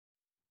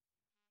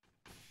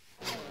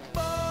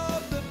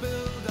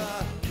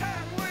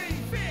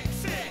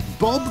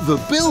Bob the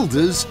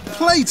Builder's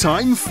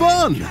Playtime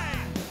Fun.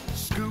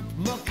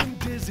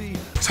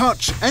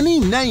 Touch any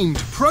named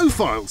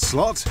profile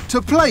slot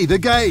to play the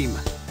game.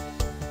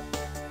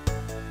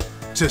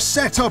 To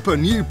set up a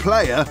new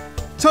player,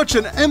 touch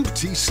an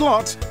empty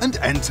slot and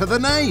enter the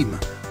name.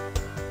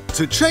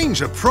 To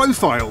change a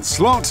profile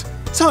slot,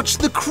 touch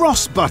the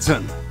cross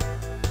button.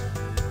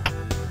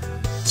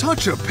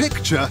 Touch a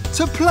picture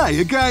to play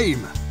a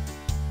game.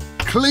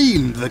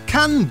 Clean the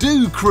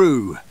can-do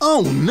crew.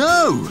 Oh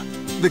no!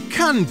 The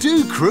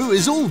can-do crew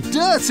is all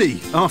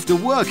dirty after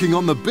working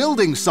on the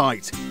building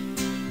site.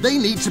 They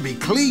need to be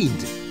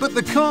cleaned, but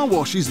the car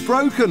wash is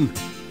broken.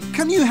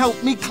 Can you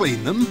help me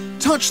clean them?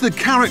 Touch the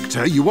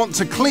character you want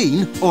to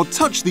clean or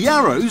touch the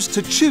arrows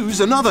to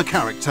choose another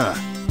character.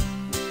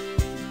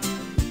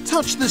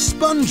 Touch the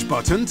sponge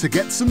button to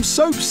get some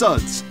soap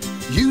suds.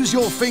 Use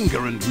your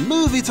finger and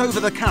move it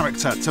over the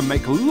character to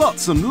make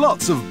lots and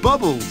lots of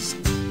bubbles.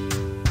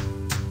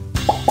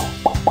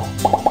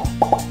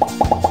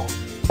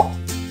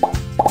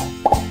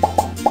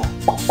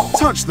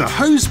 Touch the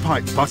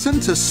hosepipe button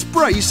to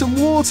spray some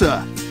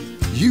water.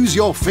 Use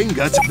your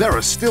finger to... There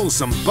are still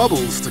some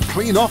bubbles to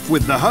clean off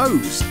with the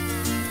hose.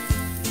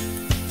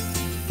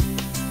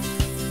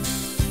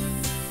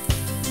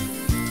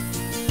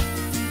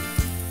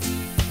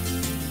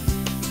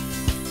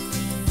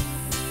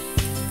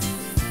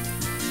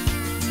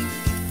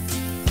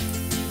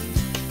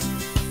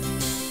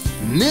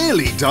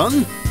 Nearly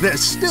done.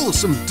 There's still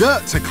some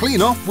dirt to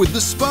clean off with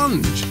the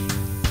sponge.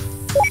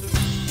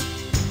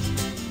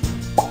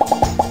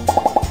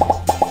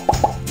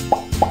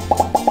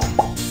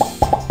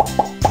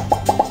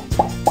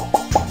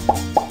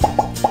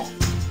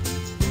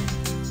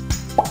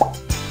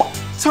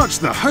 Touch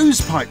the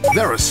hosepipe.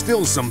 There are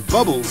still some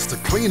bubbles to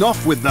clean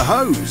off with the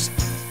hose.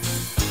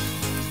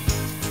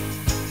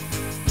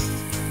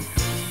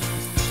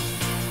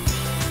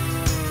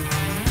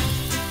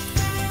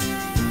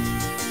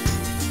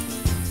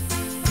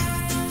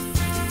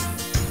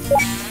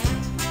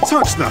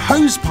 Touch the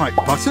hosepipe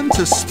button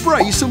to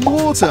spray some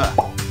water.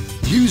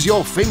 Use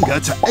your finger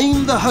to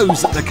aim the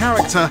hose at the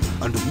character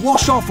and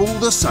wash off all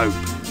the soap.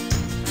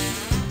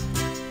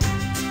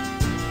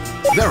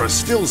 There are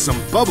still some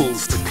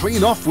bubbles to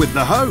clean off with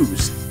the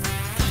hose.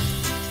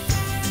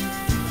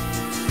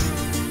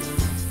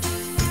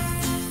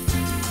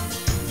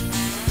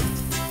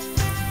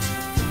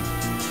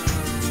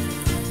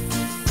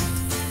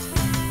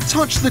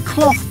 Touch the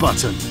cloth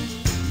button.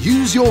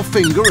 Use your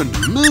finger and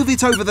move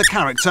it over the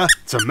character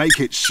to make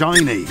it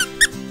shiny.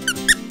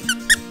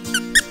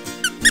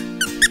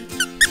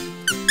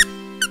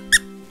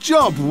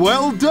 Job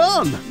well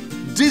done!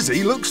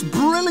 Dizzy looks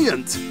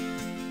brilliant!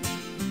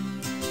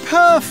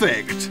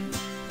 Perfect!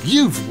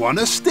 You've won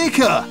a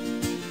sticker!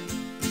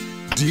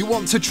 Do you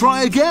want to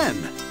try again?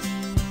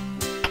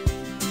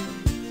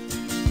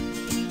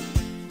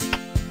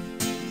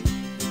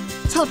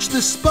 Touch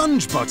the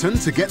sponge button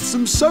to get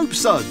some soap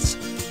suds.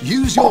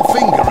 Use your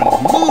finger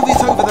and move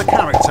it over the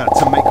character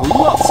to make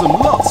lots and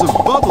lots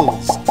of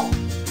bubbles.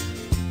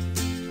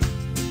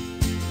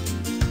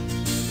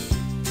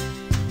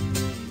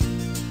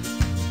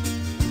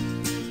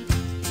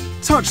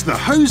 Touch the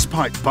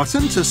hosepipe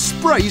button to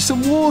spray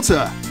some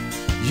water.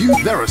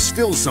 There are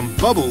still some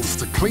bubbles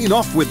to clean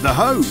off with the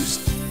hose.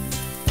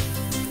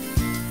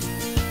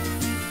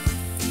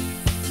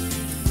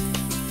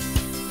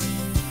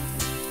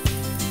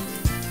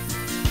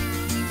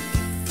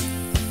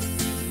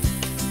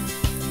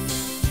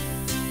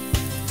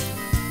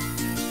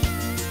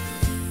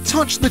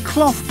 Touch the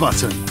cloth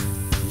button.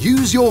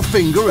 Use your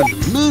finger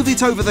and move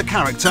it over the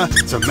character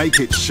to make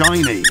it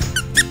shiny.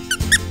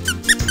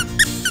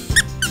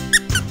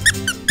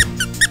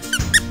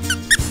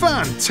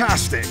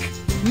 Fantastic!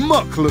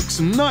 Muck looks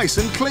nice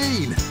and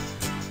clean.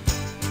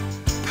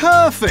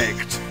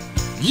 Perfect!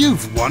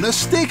 You've won a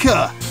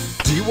sticker!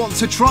 Do you want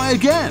to try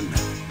again?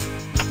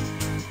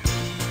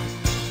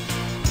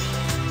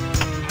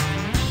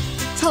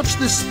 Touch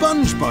the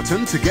sponge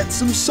button to get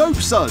some soap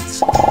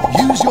suds.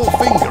 Use your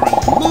finger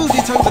and move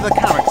it over the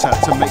character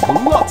to make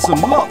lots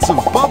and lots of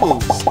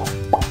bubbles.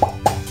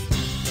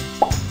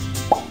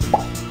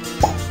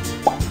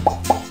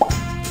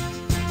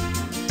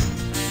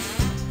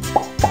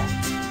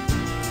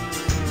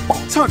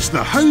 Touch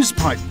the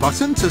hosepipe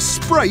button to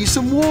spray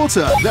some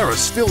water. There are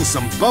still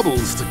some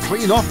bubbles to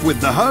clean off with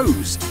the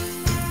hose.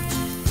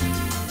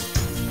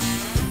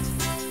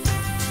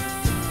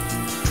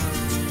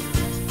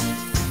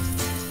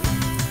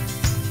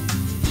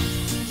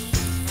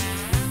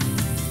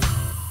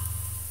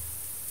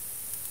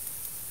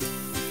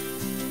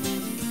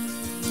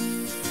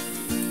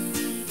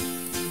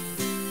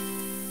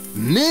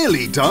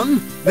 Nearly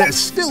done. There's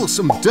still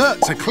some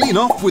dirt to clean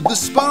off with the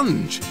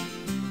sponge.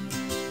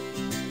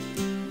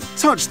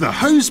 Touch the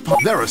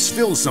hosepipe. There are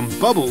still some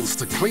bubbles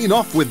to clean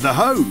off with the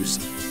hose.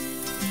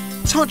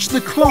 Touch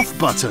the cloth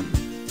button.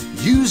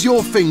 Use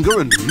your finger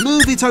and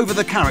move it over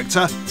the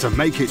character to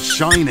make it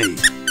shiny.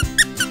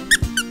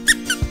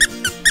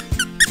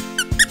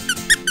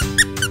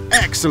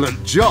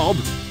 Excellent job!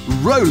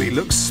 Roly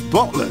looks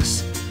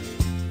spotless.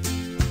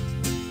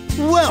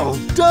 Well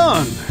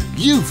done!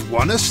 You've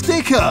won a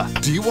sticker!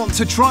 Do you want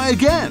to try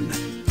again?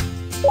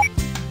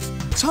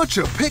 Touch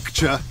a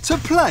picture to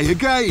play a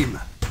game.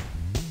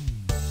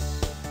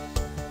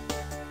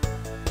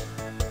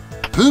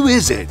 Who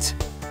is it?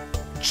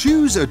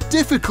 Choose a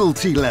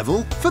difficulty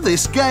level for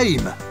this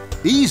game.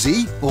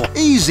 Easy or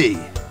easy?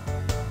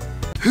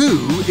 Who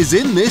is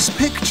in this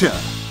picture?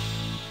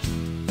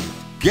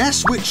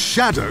 Guess which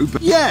shadow.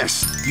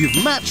 Yes,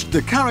 you've matched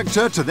the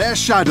character to their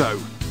shadow.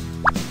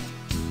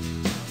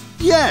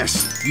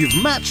 Yes,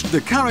 you've matched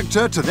the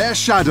character to their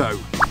shadow.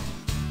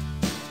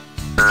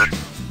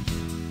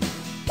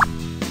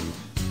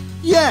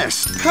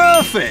 Yes,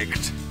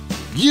 perfect!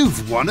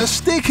 You've won a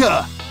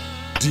sticker.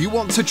 Do you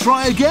want to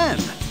try again?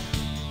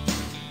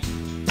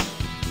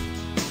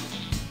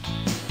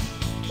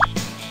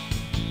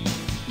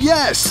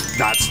 Yes,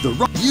 that's the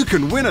right. You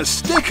can win a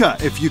sticker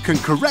if you can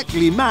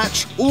correctly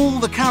match all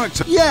the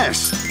characters.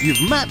 Yes,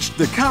 you've matched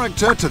the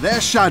character to their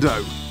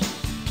shadow.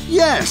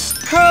 Yes,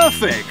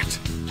 perfect!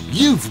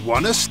 You've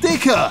won a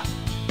sticker.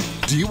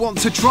 Do you want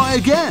to try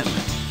again?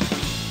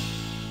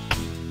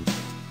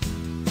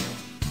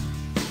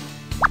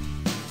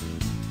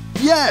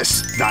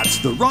 Yes, that's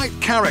the right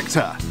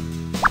character.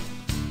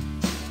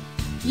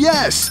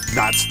 Yes,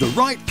 that's the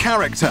right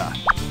character.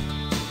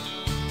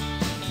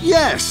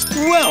 Yes,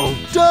 well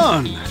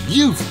done!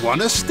 You've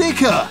won a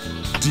sticker.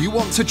 Do you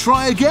want to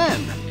try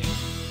again?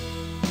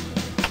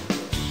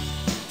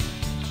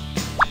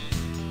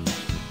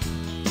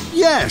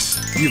 Yes,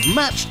 you've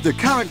matched the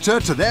character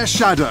to their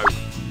shadow.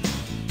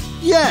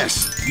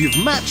 Yes, you've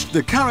matched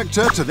the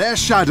character to their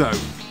shadow.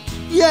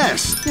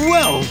 Yes,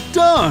 well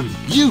done!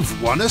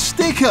 You've won a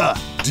sticker.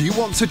 Do you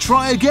want to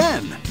try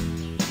again?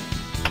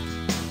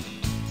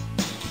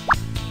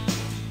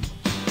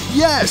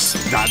 Yes,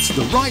 that's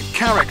the right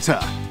character.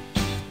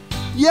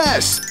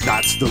 Yes,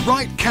 that's the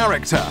right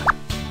character.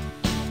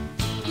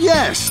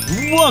 Yes,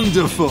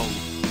 wonderful!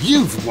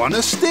 You've won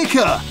a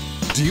sticker.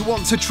 Do you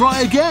want to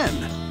try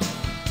again?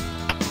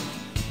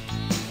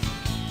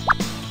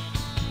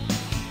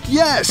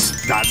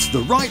 Yes, that's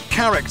the right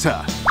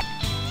character.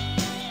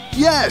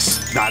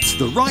 Yes, that's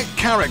the right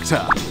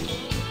character.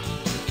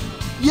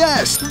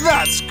 Yes,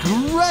 that's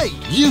great!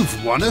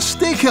 You've won a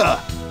sticker.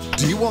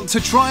 Do you want to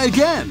try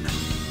again?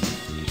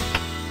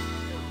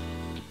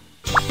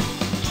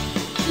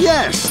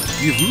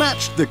 Yes, you've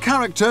matched the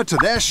character to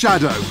their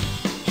shadow.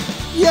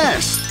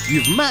 Yes,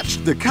 you've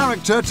matched the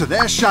character to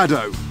their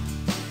shadow.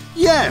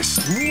 Yes,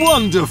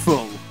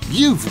 wonderful!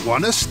 You've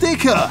won a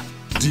sticker.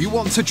 Do you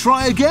want to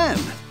try again?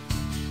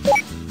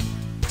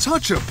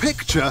 Touch a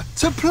picture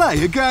to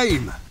play a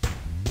game.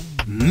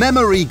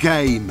 Memory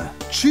game.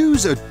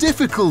 Choose a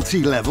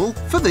difficulty level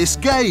for this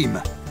game.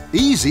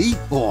 Easy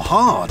or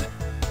hard?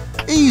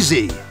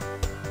 Easy.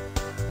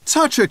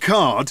 Touch a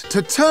card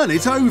to turn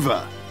it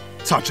over.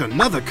 Touch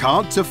another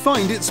card to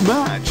find its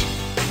match.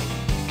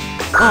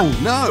 Oh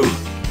no!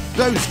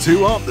 Those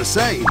two aren't the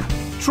same.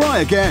 Try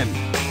again.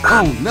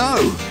 Oh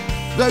no!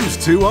 Those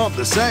two aren't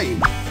the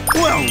same.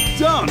 Well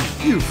done!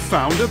 You've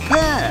found a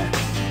pair.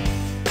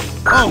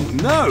 Oh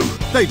no!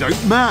 They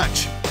don't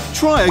match.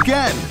 Try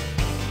again.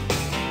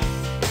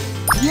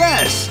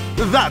 Yes!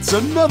 That's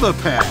another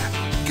pair.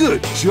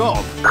 Good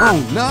job.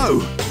 Oh no!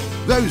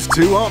 Those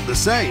two aren't the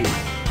same.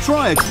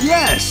 Try again.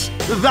 Yes!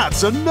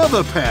 That's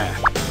another pair.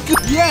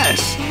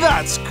 Yes,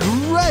 that's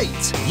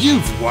great!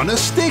 You've won a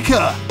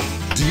sticker.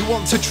 Do you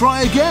want to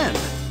try again?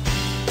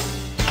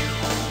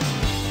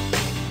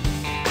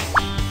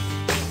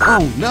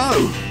 Oh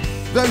no!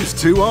 Those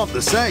two aren't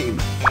the same.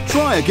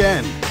 Try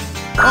again.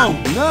 Oh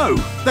no!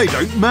 They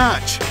don't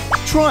match.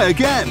 Try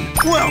again.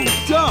 Well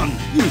done!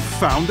 You've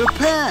found a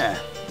pair.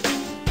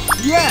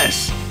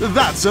 Yes!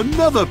 That's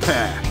another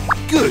pair.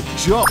 Good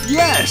job.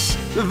 Yes!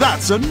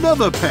 That's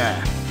another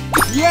pair.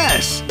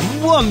 Yes!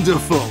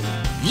 Wonderful!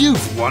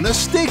 You've won a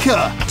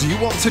sticker. Do you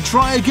want to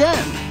try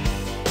again?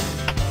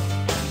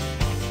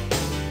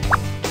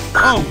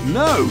 Oh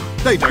no!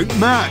 They don't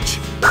match.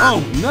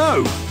 Oh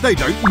no! They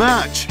don't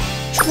match.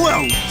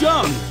 Well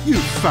done!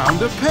 You've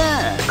found a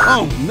pair.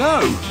 Oh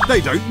no!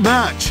 They don't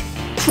match.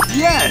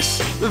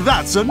 Yes!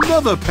 That's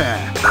another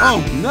pair.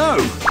 Oh no!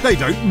 They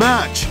don't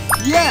match.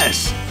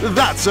 Yes!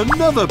 That's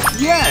another.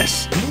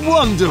 Yes!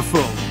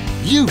 Wonderful!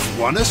 You've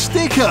won a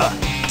sticker.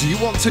 Do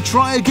you want to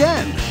try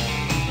again?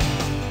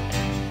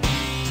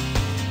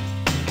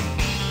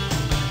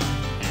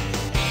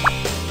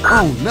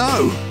 Oh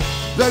no!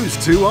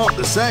 Those two aren't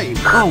the same.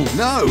 Oh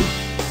no!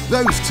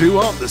 Those two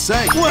aren't the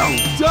same. Well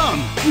done!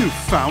 You've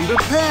found a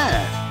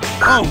pair.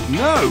 Oh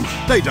no!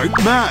 They don't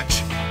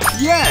match.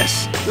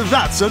 Yes!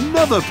 That's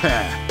another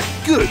pair.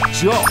 Good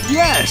job.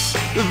 Yes!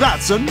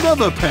 That's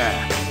another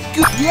pair.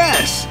 Good.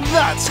 Yes!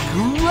 That's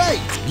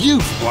great!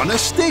 You've won a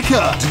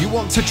sticker. Do you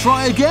want to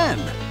try again?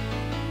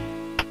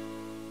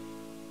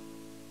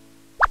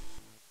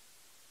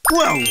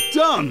 Well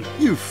done!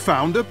 You've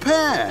found a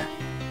pair.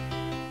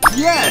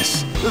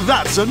 Yes!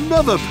 That's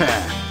another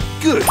pair.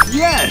 Good.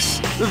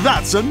 Yes!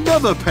 That's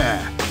another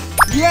pair.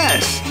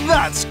 Yes!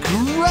 That's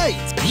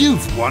great!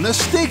 You've won a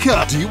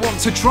sticker. Do you want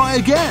to try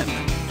again?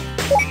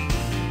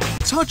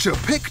 Touch a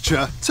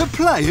picture to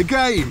play a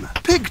game.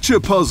 Picture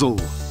puzzle.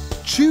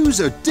 Choose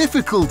a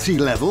difficulty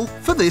level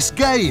for this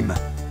game.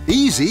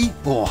 Easy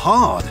or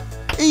hard?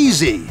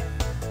 Easy.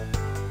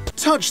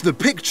 Touch the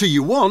picture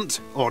you want,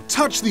 or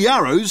touch the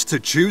arrows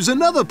to choose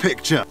another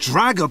picture.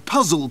 Drag a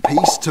puzzle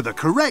piece to the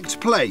correct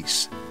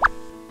place.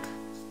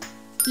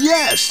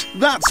 Yes,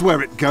 that's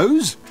where it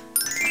goes.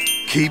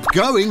 Keep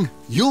going.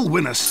 You'll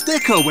win a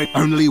sticker with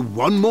only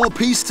one more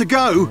piece to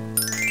go.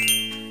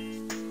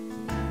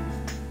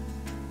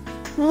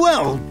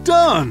 Well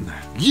done!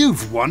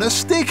 You've won a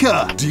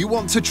sticker. Do you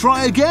want to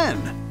try again?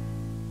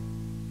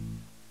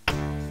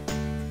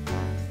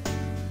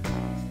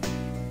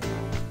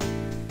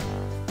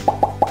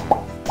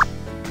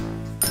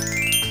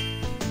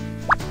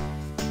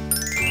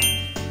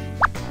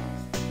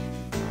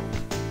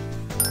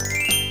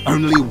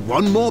 Only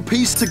one more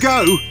piece to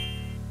go.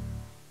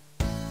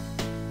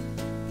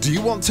 Do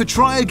you want to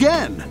try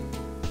again?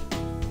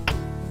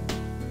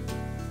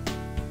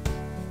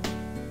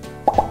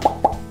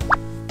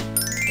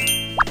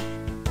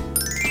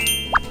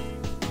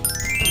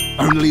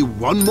 Only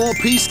one more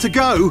piece to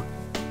go.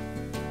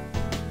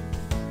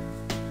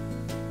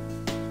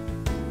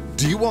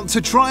 Do you want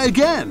to try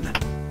again?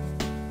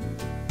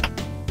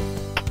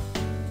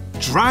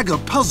 Drag a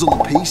puzzle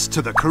piece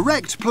to the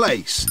correct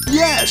place.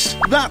 Yes,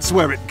 that's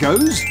where it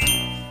goes.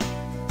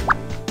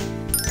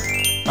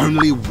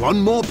 Only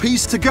one more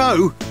piece to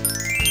go.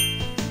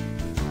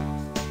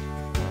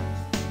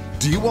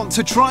 Do you want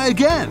to try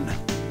again?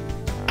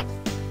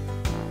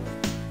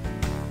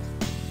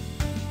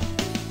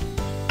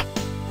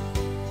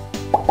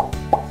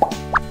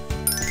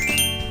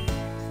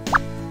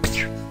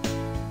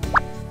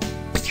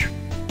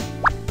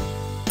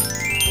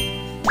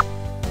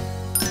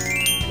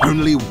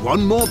 Only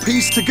one more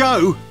piece to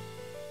go.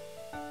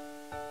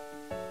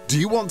 Do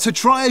you want to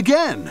try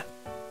again?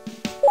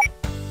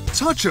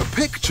 Touch a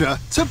picture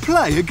to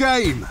play a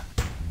game.